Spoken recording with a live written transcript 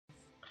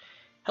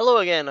Hello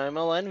again, I'm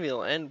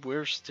Elenville, and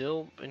we're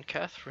still in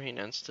Catherine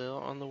and still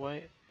on the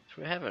way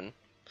through heaven.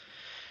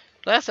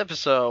 Last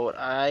episode,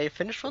 I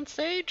finished one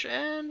stage,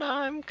 and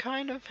I'm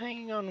kind of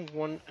hanging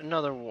on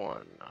another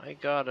one. I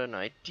got an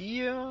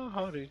idea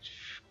how to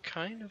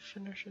kind of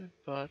finish it,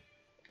 but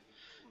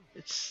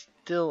it's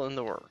still in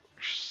the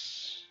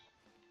works.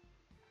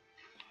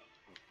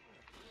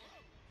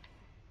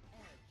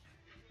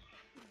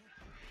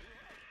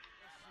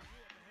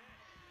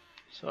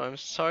 So I'm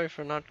sorry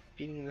for not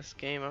beating this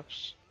game up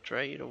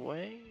straight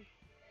away.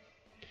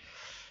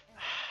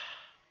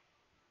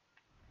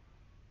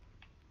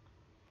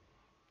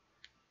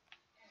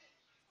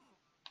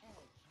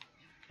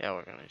 Yeah,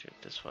 we're gonna do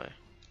it this way.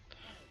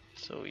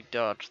 So we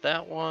dodge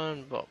that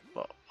one, but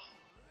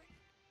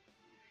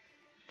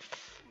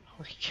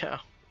holy cow.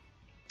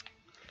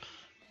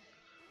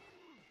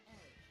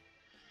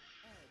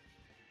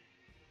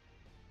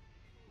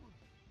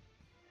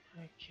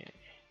 Okay.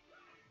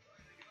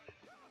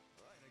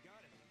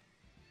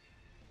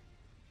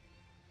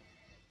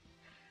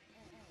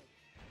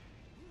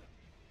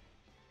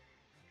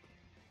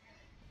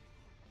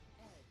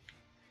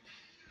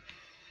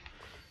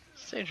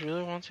 Sage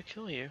really wants to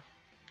kill you.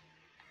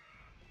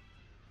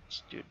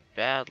 Let's do it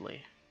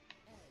badly.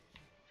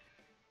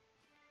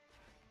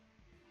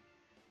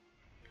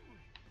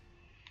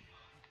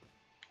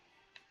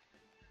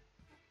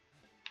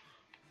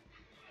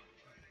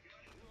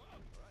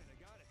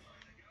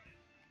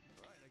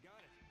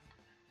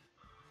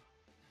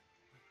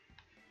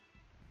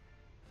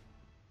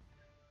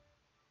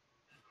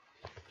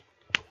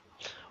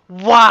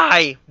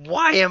 Why?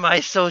 Why am I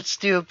so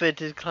stupid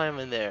to climb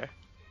in there?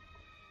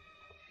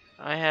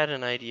 I had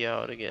an idea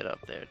how to get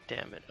up there.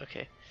 Damn it.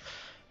 Okay.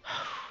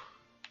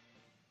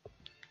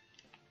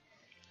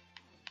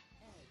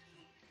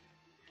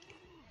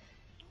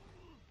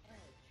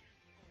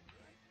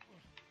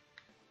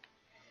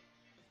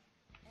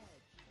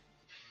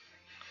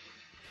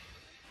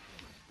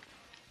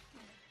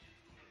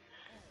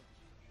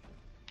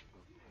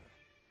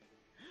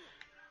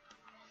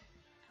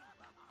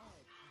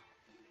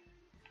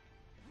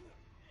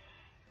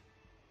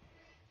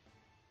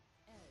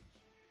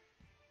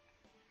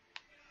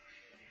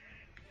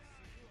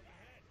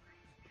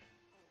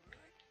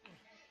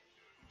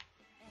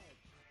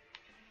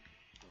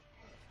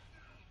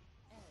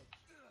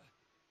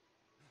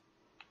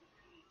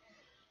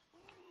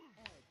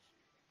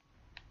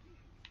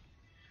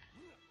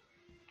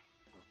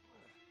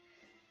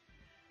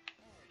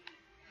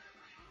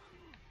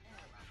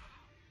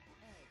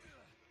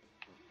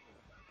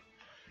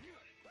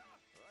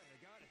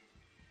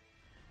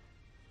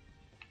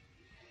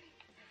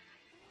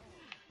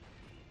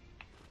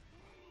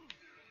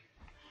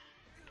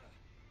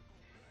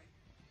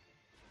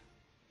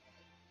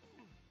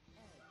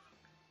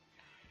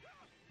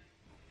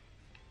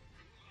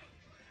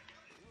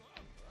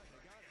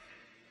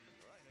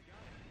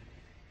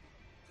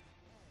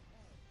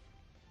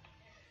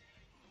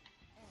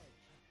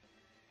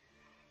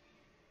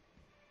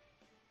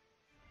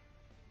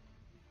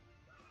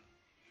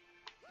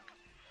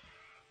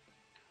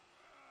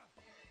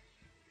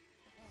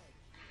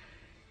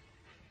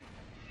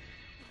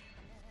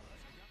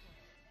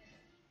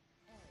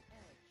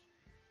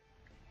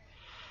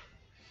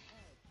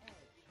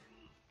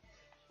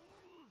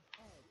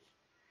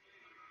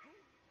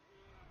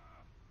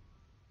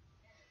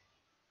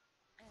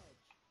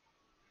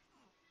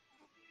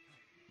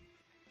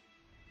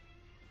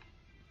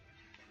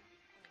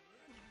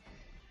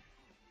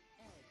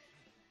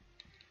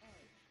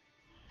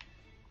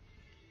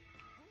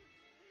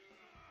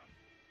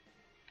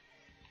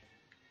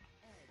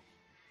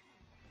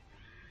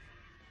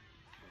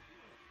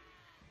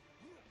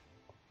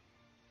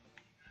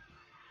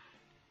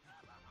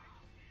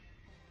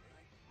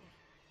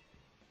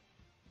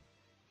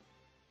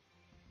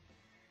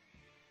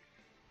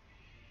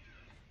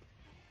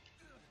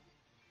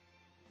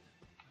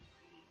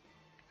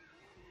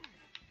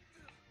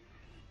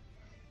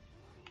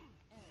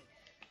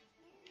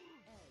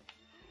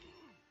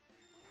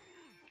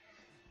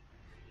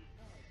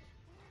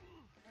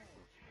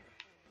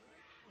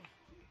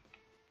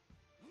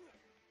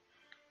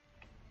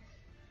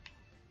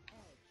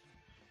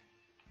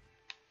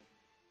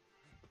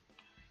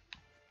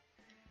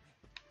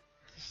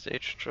 The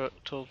stage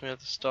told me at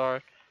the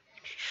start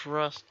to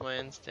trust my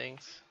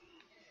instincts.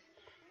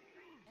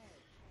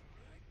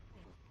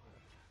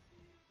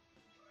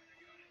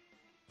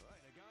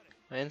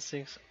 My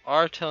instincts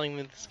are telling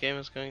me this game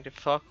is going to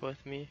fuck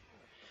with me.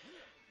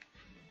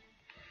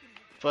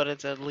 But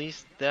it's at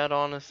least that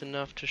honest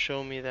enough to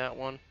show me that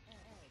one.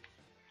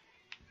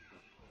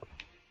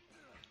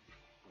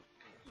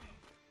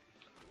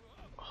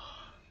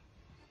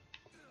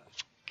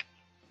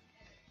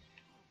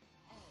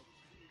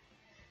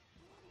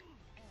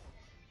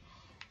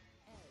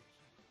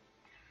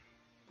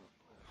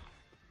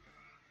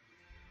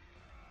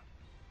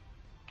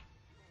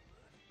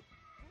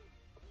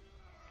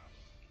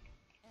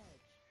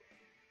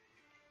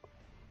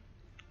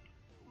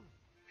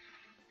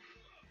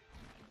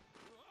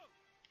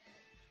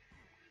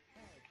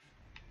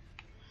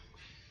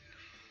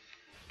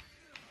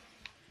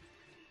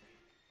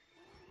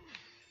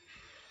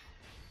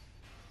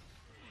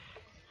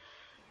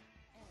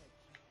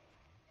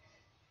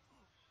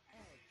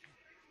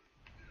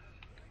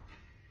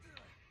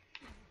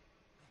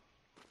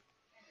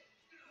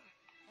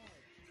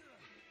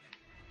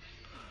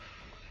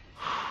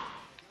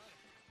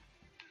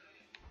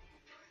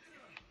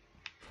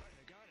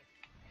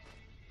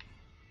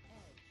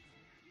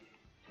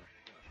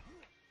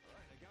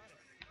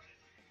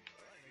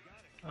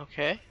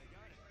 Okay.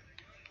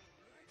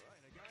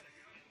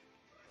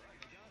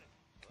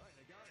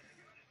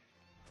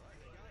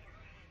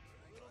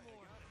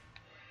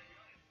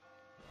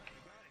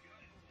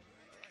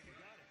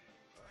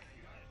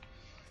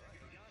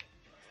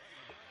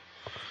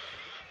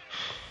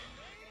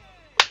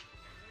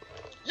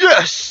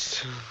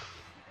 Yes!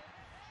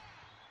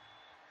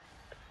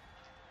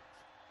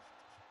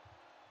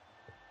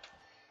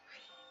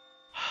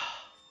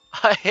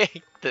 I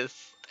hate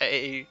this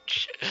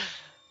stage.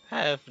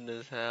 Heaven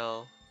as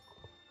hell.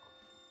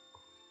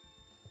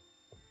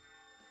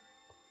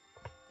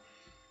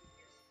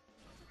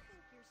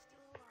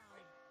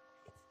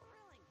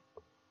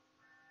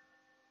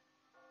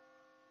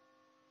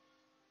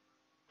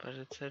 But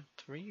it said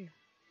 3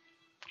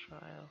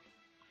 trial.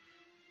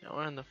 Now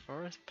we're on the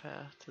forest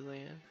path to the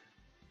end.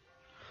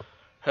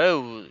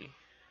 Holy.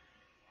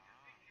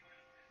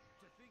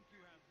 To think you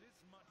have this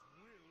much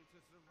will to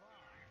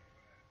survive.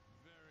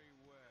 Very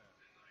well.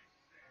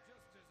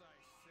 Just as I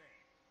said,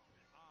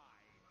 I,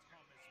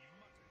 Thomas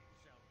Mutton,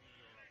 shall be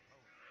your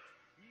opponent.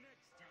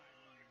 Next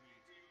time we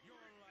meet,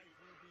 your life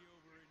will be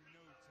over in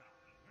no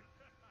time.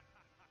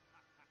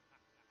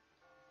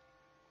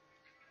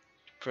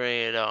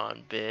 Bring it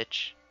on,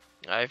 bitch.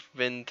 I've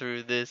been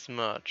through this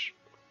much.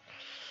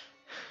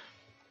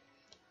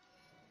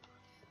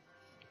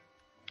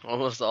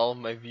 Almost all of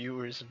my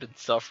viewers have been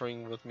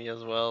suffering with me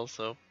as well,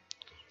 so.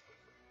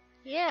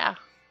 Yeah.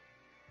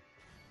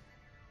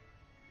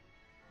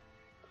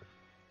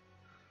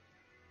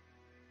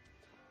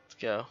 Let's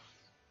go.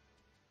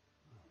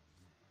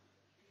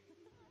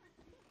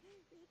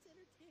 It's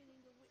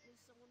entertaining to witness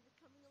someone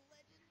becoming a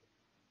legend.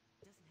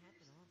 Doesn't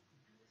happen often.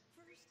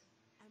 First,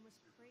 I'm as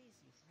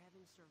crazy for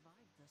having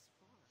survived thus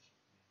far.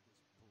 This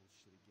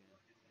bullshit again.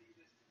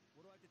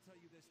 What do I have to tell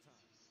you this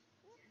time?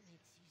 What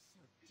makes you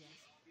so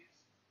desperate?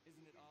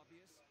 Isn't it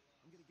obvious?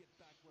 I'm gonna get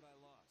back what I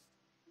lost.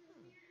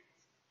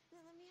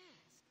 Now let me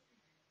ask.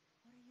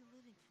 What are you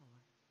living for?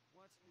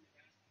 What?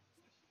 What's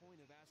the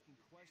point of asking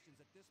questions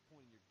at this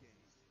point in your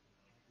game?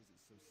 Life isn't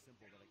so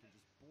simple that I can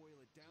just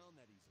boil it down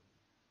that easily.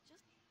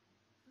 Just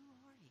who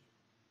are you?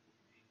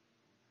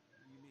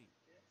 What do you mean?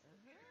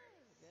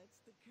 That's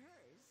the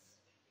curse.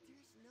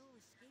 There's no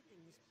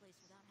escaping this place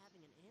without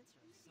having an answer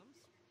of some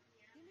sort.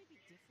 You may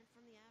be different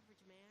from the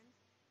average man,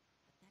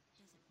 but that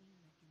doesn't mean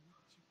I can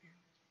let you go.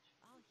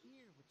 I'll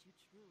hear what you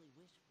truly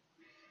wish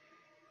for.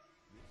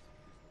 This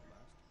is the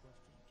last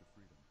question to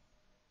freedom.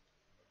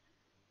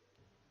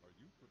 Are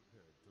you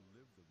prepared to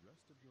live the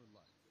rest of your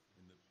life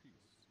in the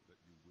peace that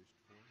you wished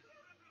for?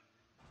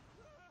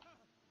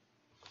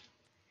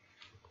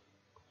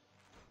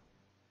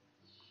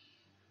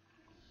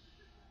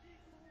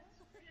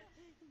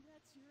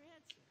 That's your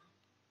answer. All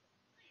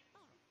right,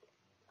 I understand.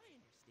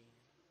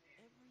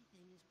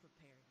 Everything is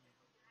prepared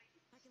now.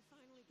 I can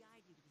finally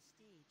guide you to the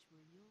stage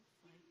where you'll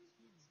fight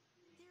him.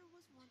 There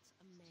was once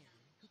a man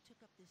who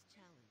took up this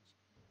challenge,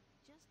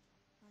 just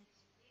like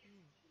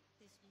you.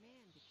 This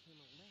man became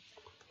a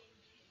legend.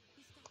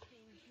 He stopped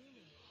being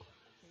human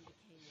and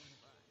became one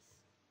of us.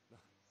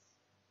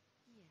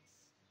 Yes,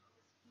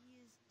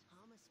 he is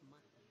Thomas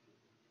Mutton,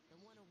 the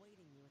one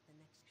awaiting you at the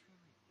next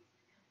trial.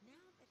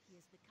 Now that he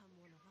has become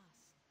one of us,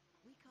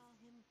 we call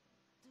him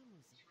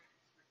Dumuzi.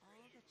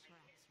 All the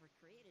tracks were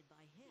created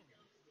by him.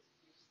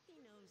 He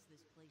knows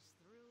this place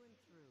through and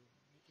through,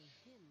 making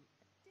him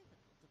a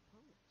difficult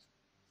opponent.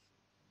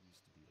 He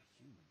used to be a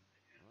human.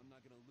 Well, I'm not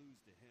gonna lose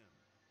to him.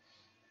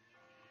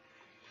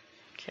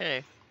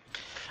 Okay.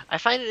 I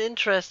find it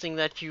interesting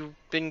that you've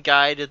been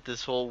guided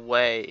this whole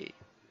way,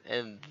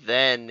 and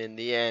then in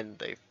the end,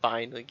 they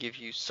finally give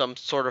you some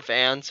sort of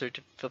answer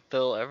to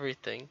fulfill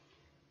everything.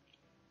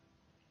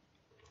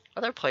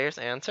 Other players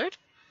answered?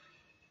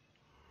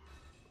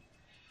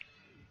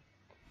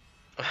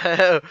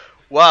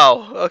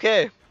 Wow,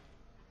 okay.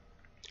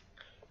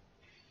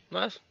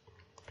 Nice.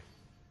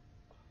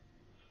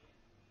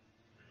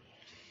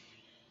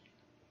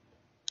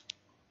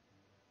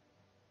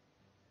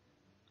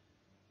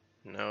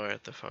 Now we're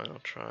at the final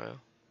trial.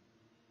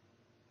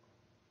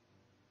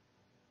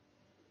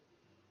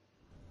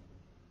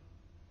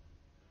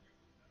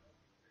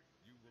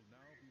 You will now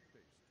be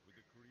faced with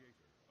the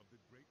creator of the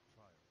great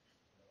trials.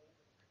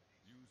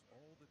 Use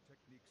all the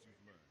techniques you've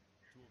learned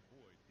to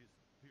avoid his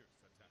fierce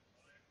attacks.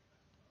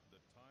 The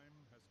time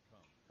has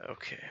come.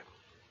 Okay.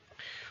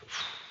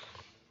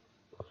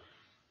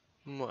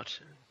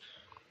 Mutton.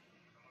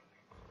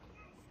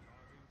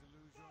 Starting to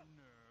lose your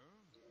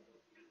nerve?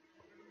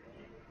 We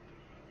meet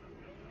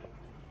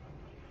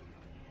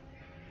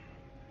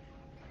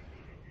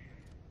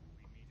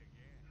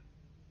again.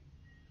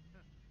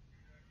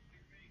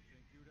 Didn't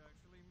think you'd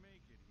actually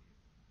make it here.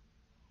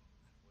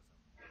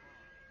 That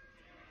was a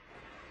fine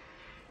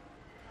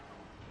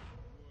attack.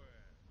 Well,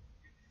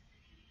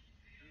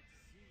 it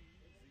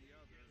seems the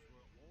others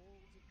were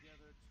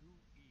altogether too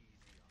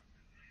easy on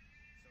me.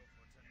 So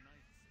for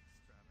tonight's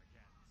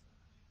extravaganza,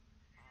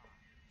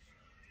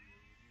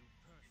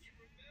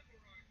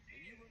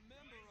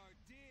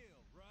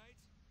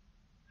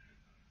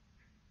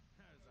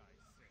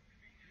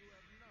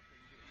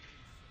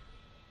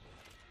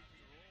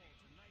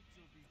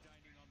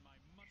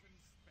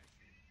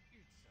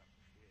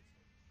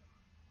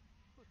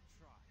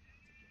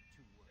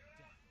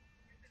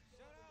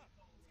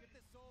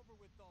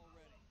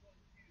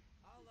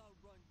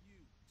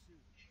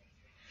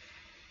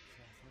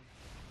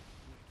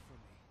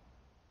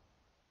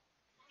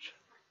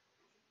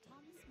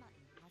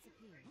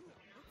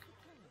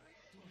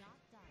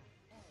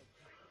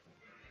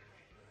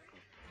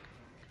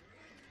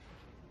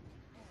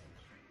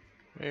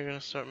 Are you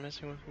gonna start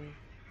messing with me?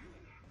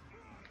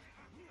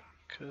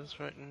 Cause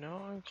right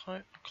now I'm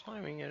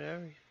climbing at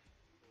every.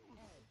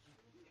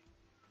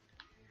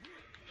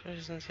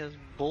 Especially since he has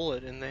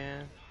bullet in the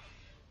hand.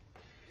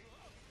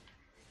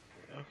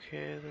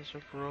 Okay, those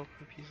are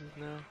broken pieces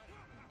now.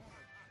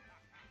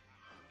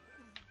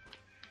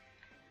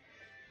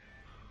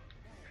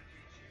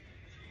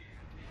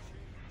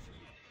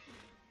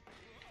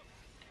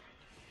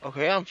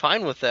 Okay, I'm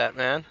fine with that,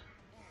 man.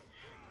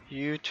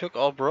 You took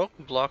all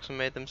broken blocks and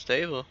made them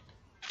stable.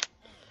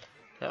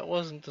 That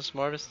wasn't the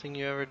smartest thing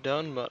you ever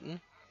done, Mutton.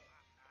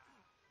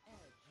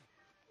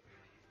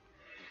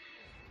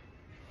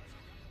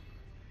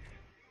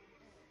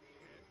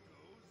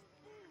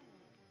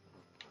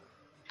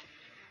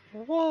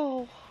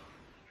 Whoa! You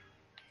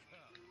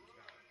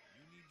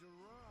need to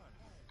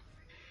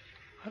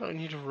run. I don't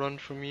need to run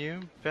from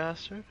you,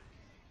 bastard.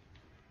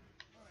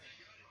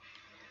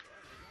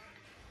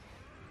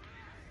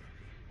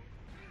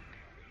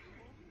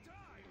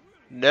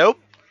 Nope.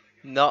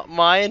 Not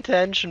my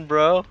intention,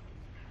 bro.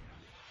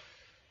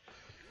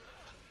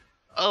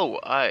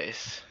 Oh,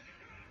 ice.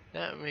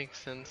 That makes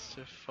sense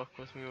to fuck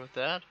with me with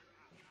that.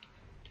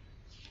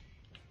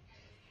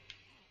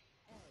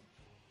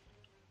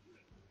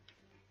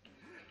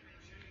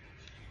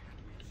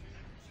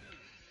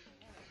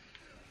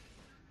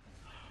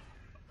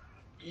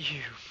 You. You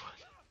need to run.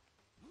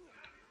 You don't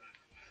have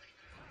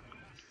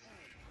any time.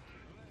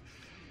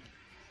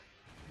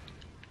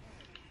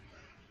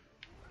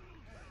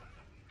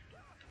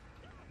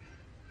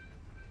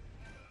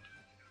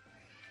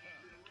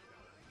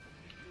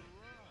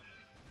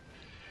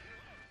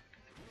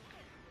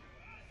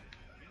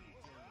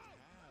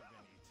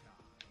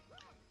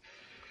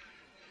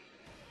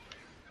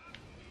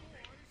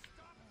 Boy,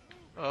 stop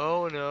moving.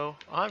 Oh no,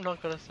 I'm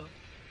not gonna stop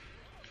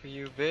for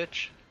you,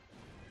 bitch.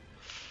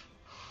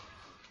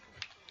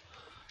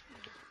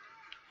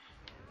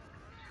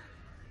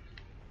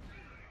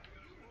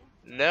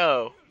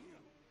 No.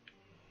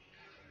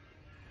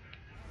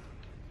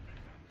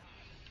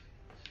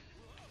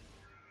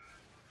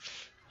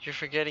 You're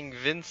forgetting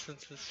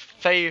Vincent's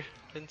favorite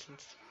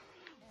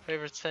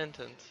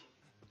sentence.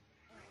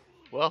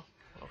 Well,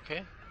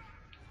 okay.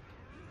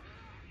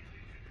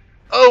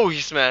 Oh, he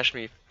smashed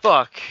me.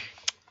 Fuck.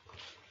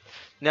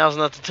 Now's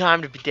not the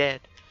time to be dead.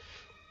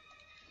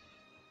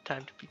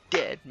 Time to be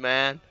dead,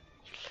 man.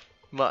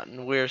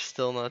 Mutton, we're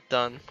still not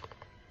done.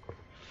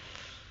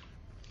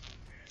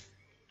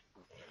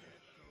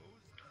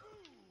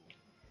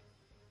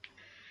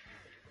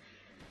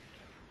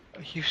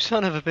 You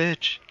son of a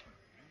bitch.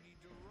 You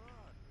need to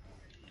run.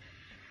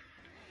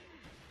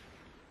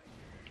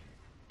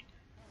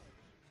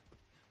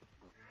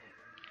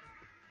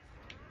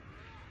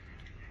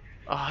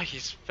 Ah, oh, he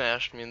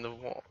smashed me in the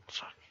wall.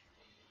 Fuck.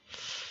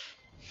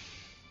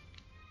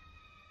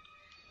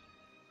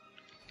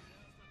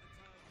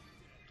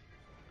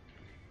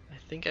 I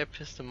think I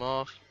pissed him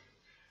off.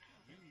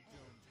 You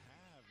don't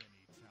have any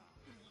time.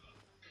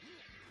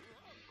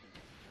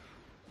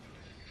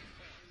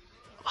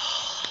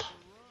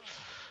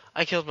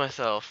 I killed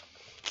myself.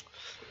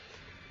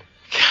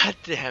 God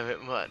damn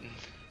it, Mutton.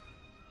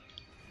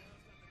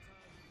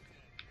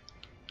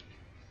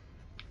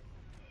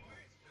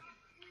 Boy, stop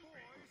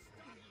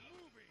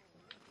moving.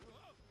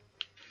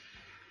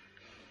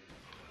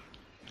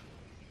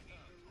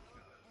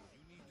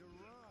 You need to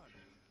run.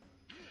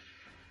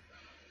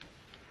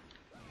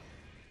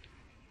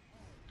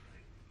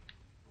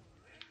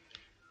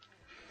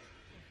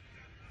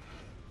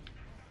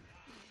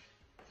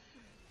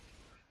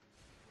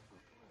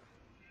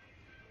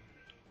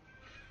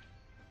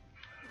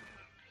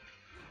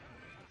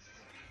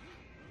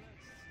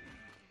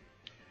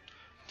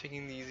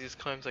 Taking the easiest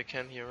climbs I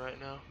can here right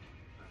now.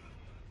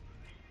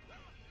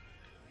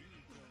 You don't have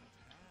any time.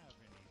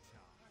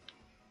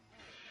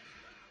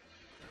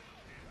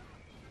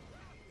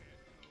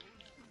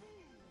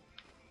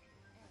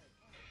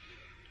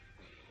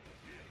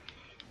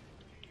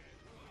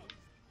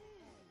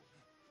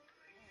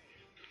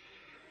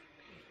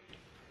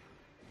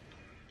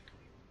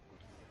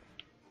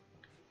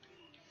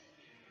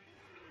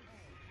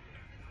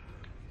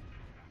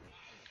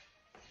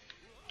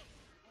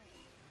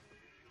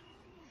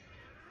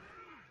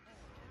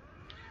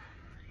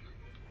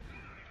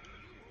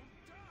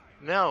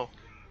 No.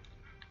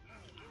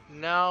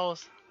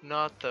 Now's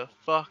not the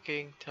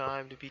fucking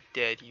time to be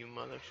dead, you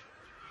mother.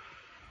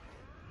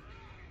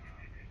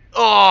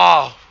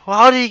 Oh!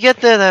 How did he get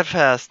there that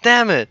fast?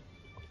 Damn it!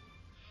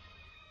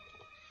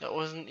 That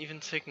wasn't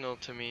even signaled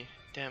to me.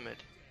 Damn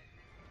it.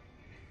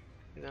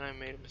 And then I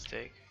made a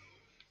mistake.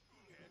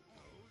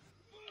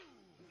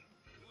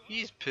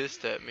 He's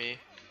pissed at me. You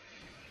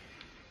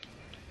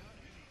don't have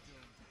any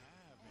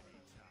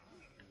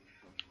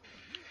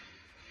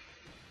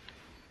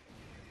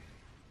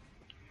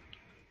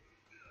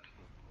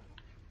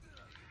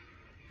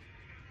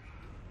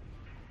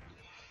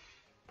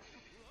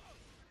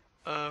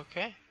time.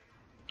 Okay.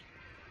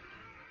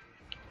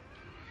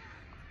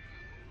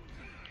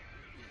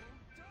 You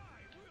won't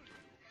die, will you?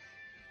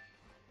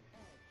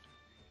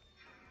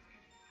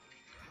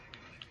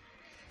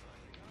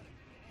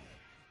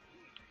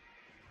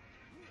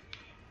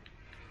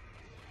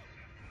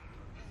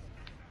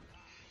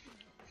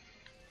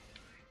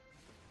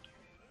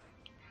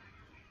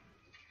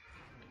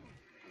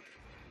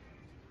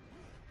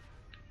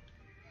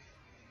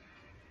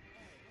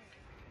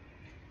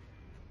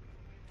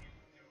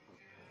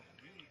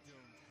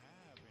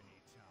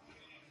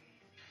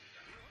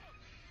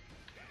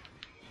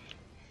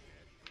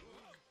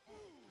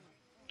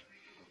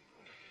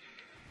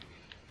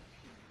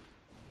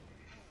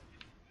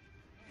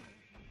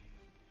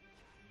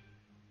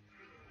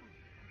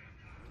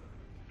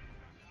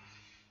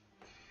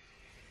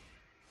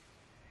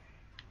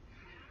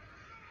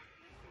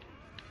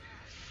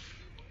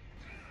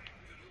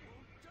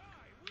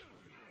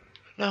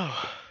 No.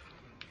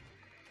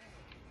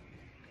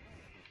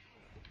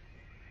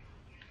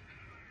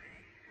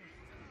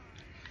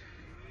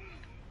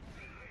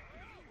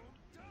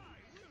 Die,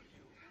 will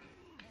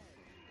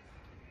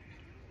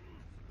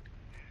you?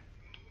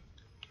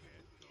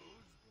 Head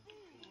goes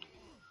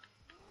boom.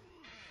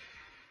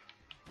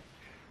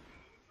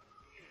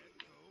 Head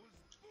goes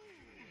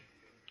boom.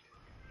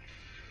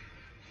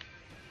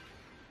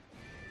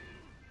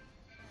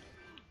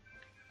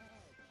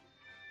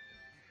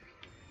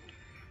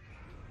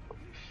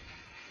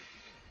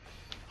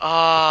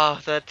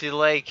 Ah, that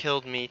delay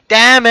killed me.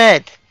 Damn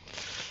it!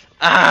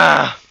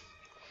 Ah!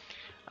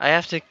 I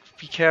have to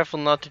be careful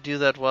not to do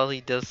that while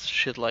he does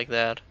shit like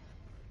that.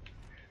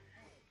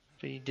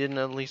 But he didn't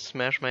at least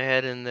smash my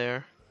head in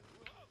there.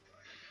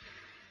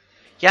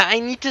 Yeah, I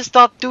need to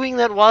stop doing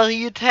that while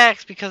he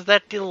attacks because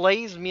that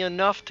delays me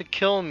enough to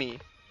kill me.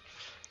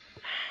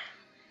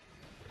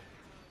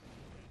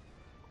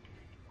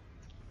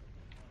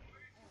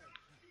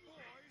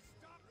 Boys,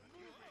 stop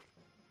moving.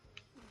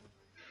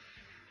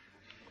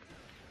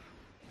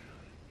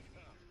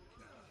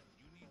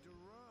 You need to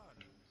run.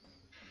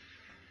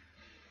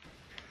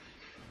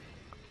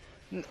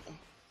 N-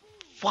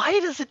 Why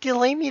does it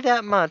delay me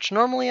that much?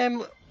 Normally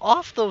I'm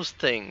off those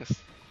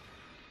things.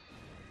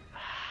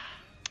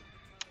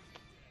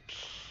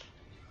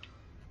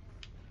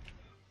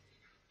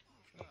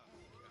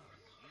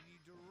 You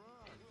need to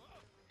run.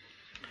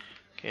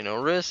 Okay,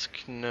 no risk,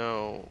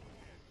 no.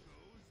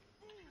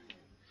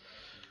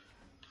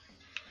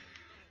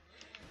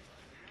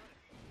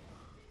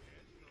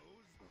 Head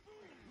goes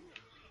boom.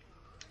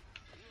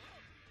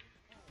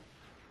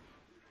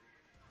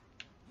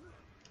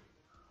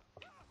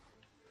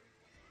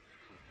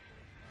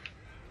 Head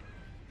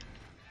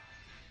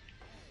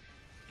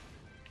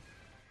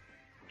goes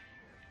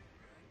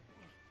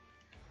boom.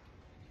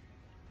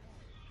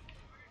 Boys,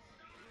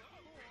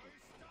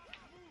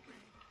 stop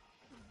moving.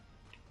 Head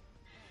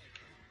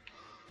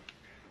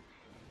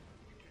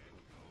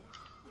goes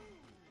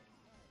boom.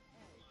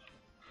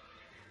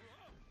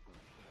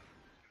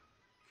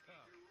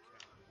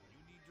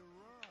 You need to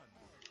run.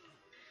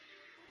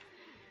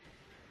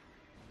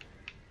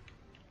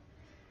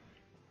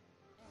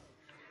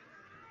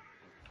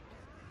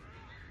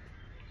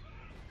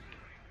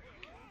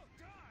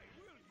 Die,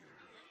 will you?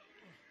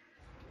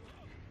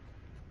 You need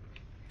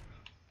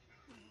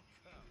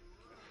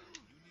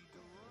to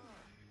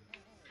run.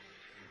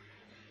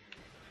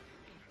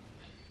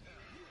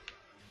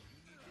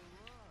 You need to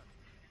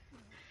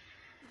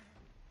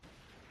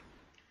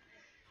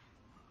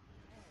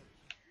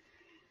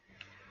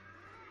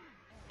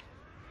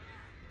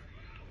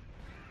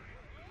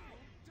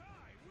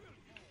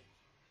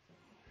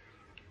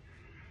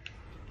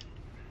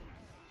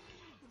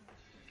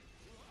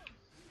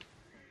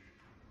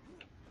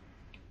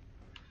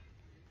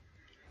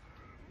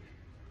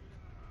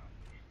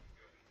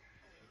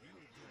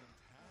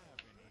Die,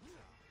 will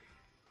you?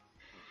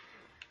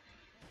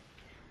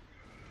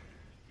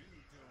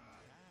 You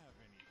don't have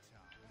any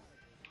time. You don't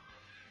have any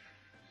time.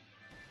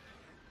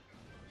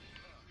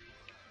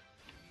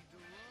 You need to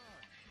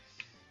run.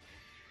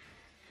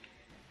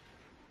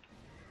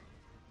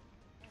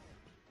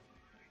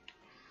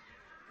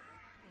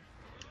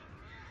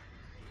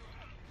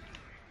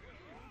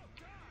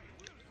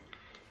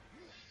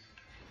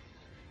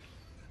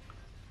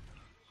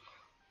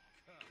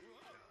 Die,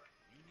 will you?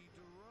 You need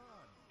to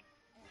run.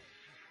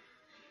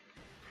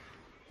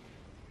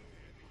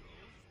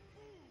 Head goes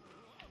boom.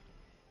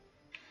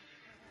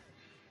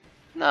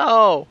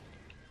 No!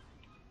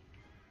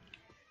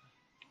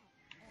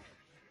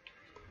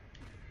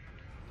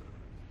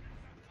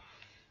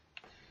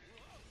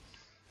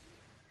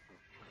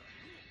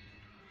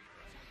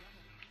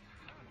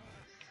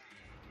 Let's see.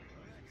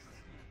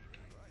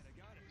 Right, I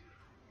got it.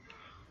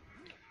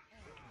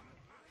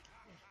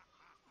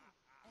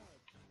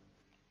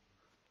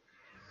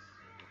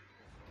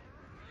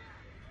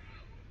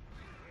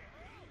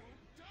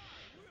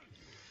 Die, will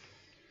you?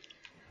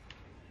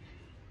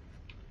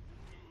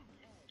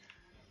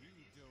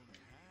 You don't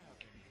have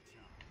any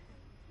time.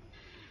 Head goes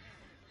boom.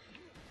 Die, will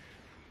you?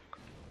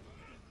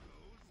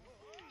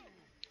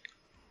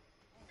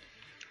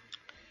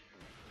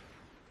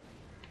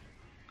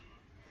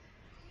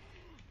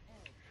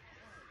 Well,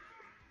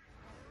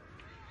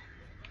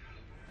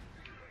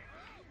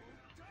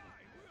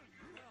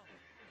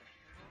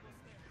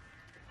 almost there.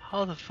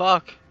 How the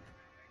fuck?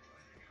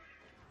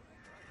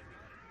 Right, I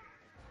got it.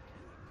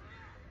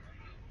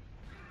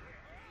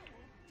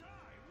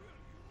 Die, will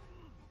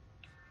you?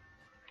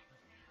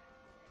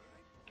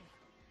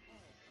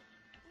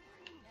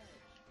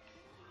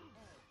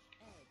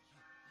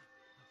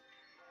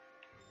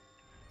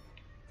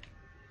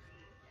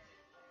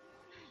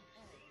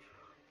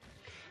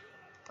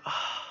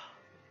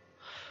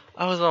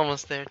 I was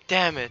almost there.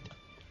 Damn it.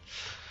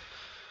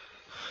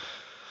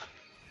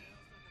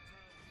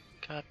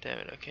 God damn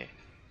it, okay.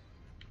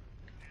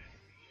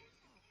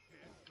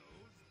 Head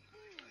goes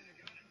boom.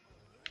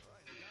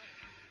 Right, I got it.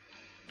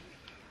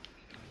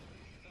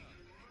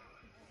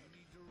 You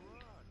need to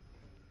run.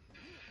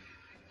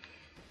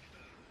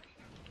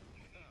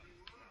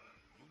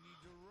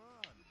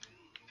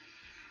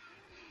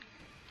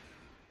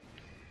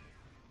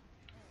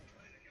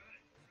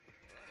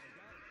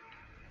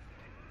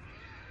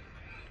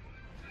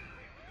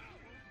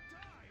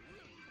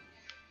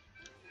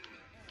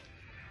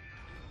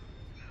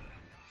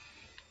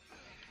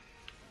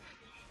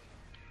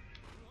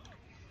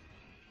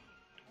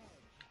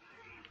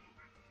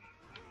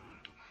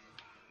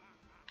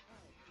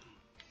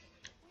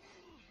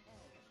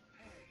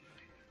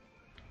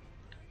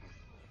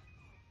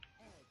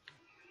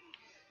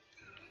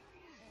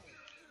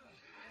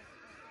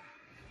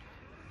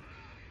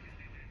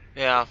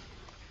 Yeah,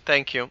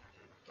 thank you.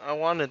 I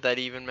wanted that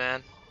even,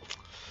 man.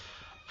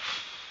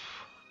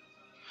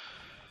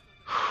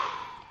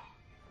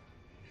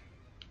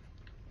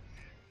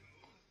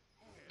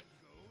 Head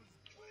goes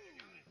boom.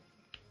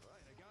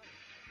 Right, I got it.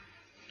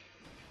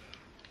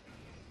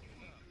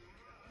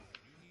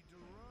 You need to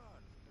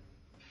run.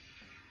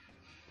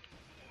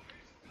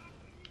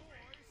 Boy,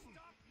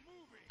 stop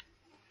moving.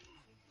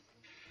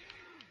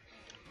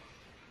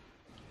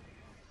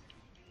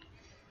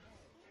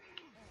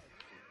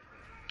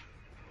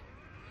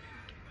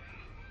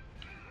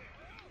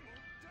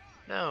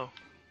 No,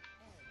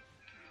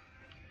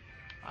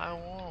 I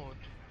won't.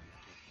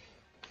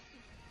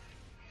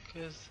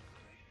 Cause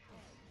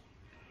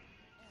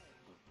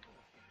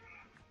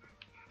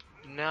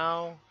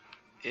now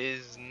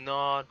is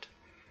not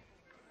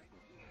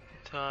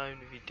the time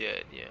to be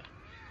dead, yeah.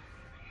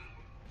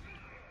 You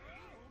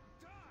won't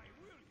die,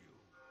 will you?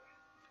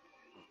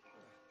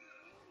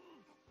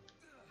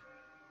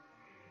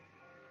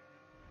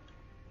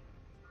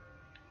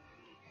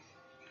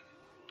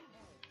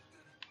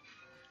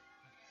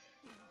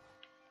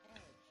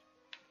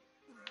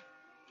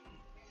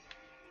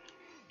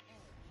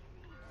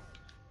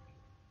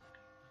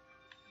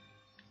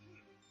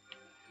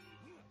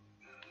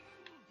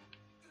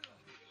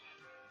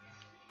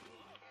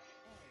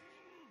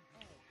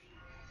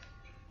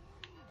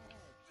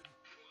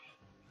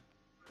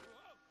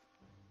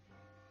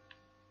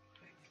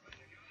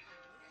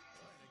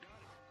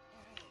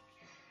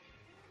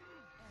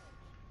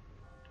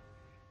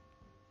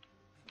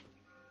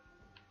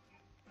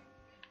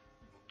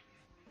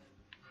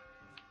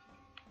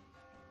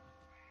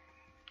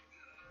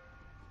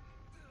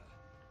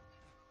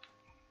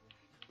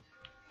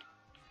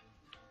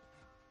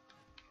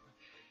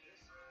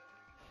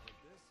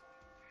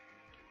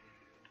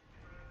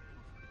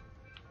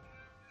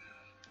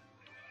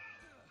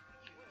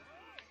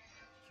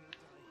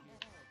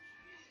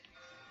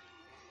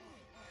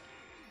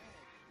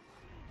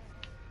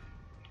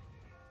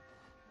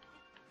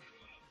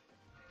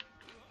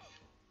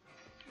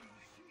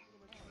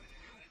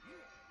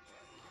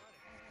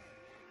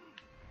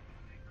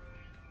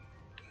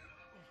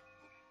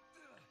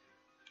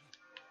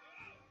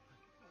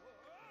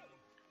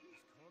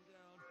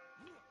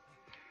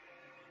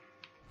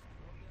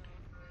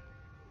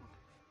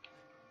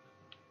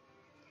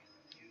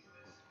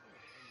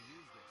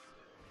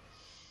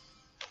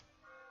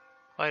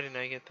 Why didn't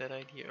I get that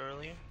idea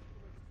earlier?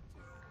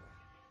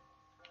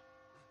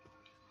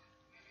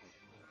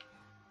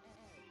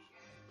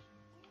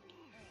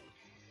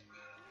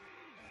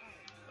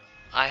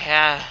 I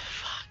have.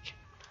 Fuck.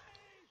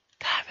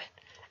 Damn it.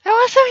 It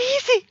was so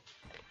easy!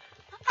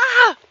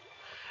 Ah!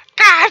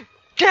 God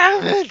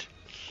damn it!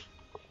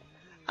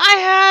 I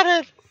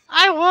had it!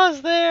 I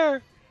was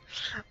there!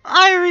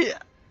 I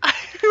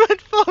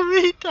went full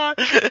retard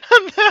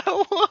on that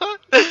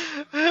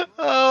one!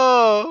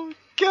 Oh,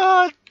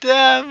 god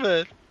damn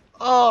it!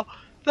 Oh,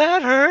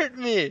 that hurt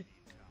me!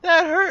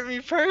 That hurt me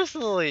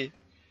personally!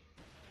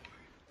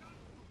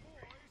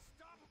 Boy,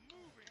 stop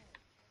moving.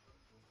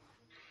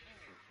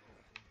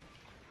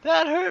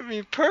 That hurt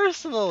me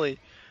personally!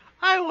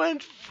 I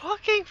went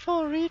fucking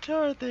full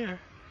retard there!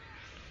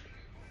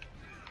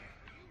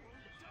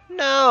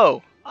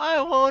 No!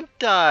 I won't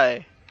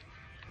die!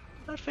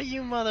 Not for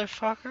you,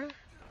 motherfucker! Die,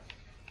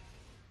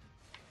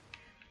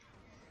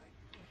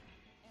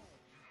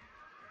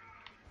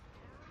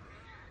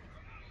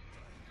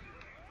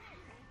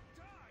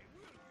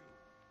 will you?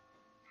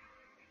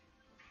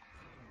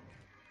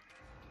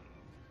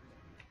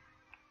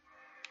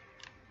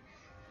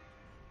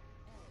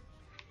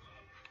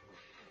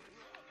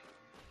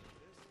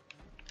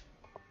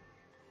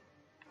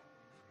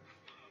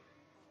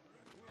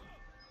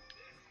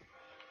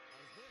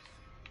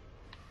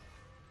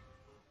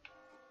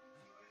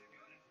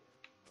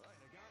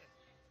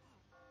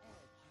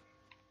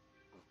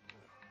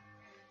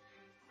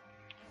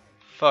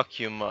 Fuck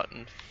you,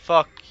 Mutton.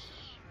 Fuck.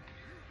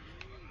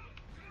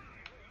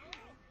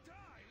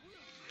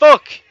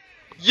 Fuck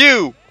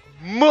you,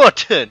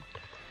 Mutton!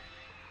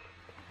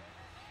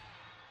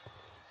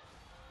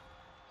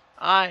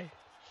 I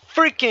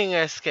freaking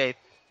escaped.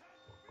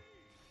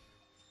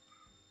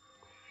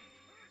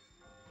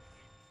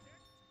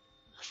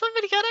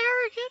 Somebody got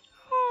arrogant.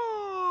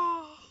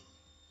 Oh.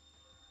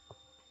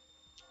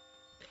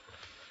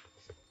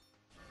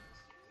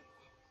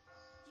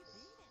 You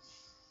beat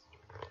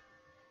him.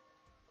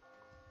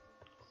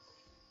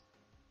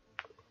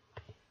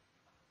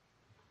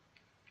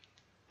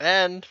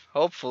 And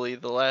hopefully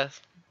the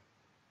last.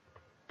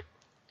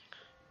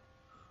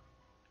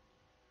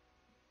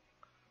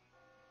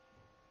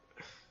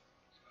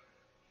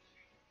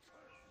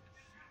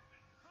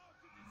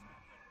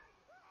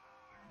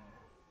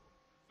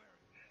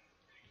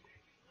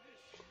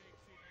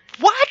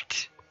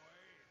 What?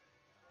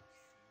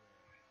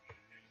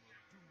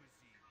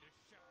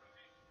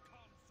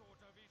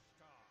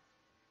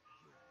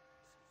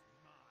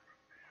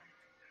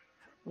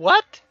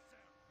 What?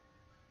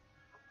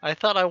 I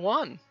thought I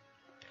won.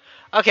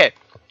 Okay,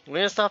 we're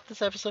gonna stop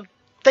this episode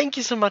thank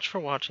you so much for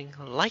watching.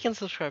 Like and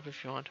subscribe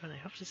if you want to, and I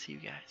hope to see you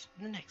guys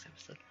in the next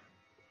episode.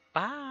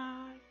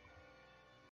 Bye!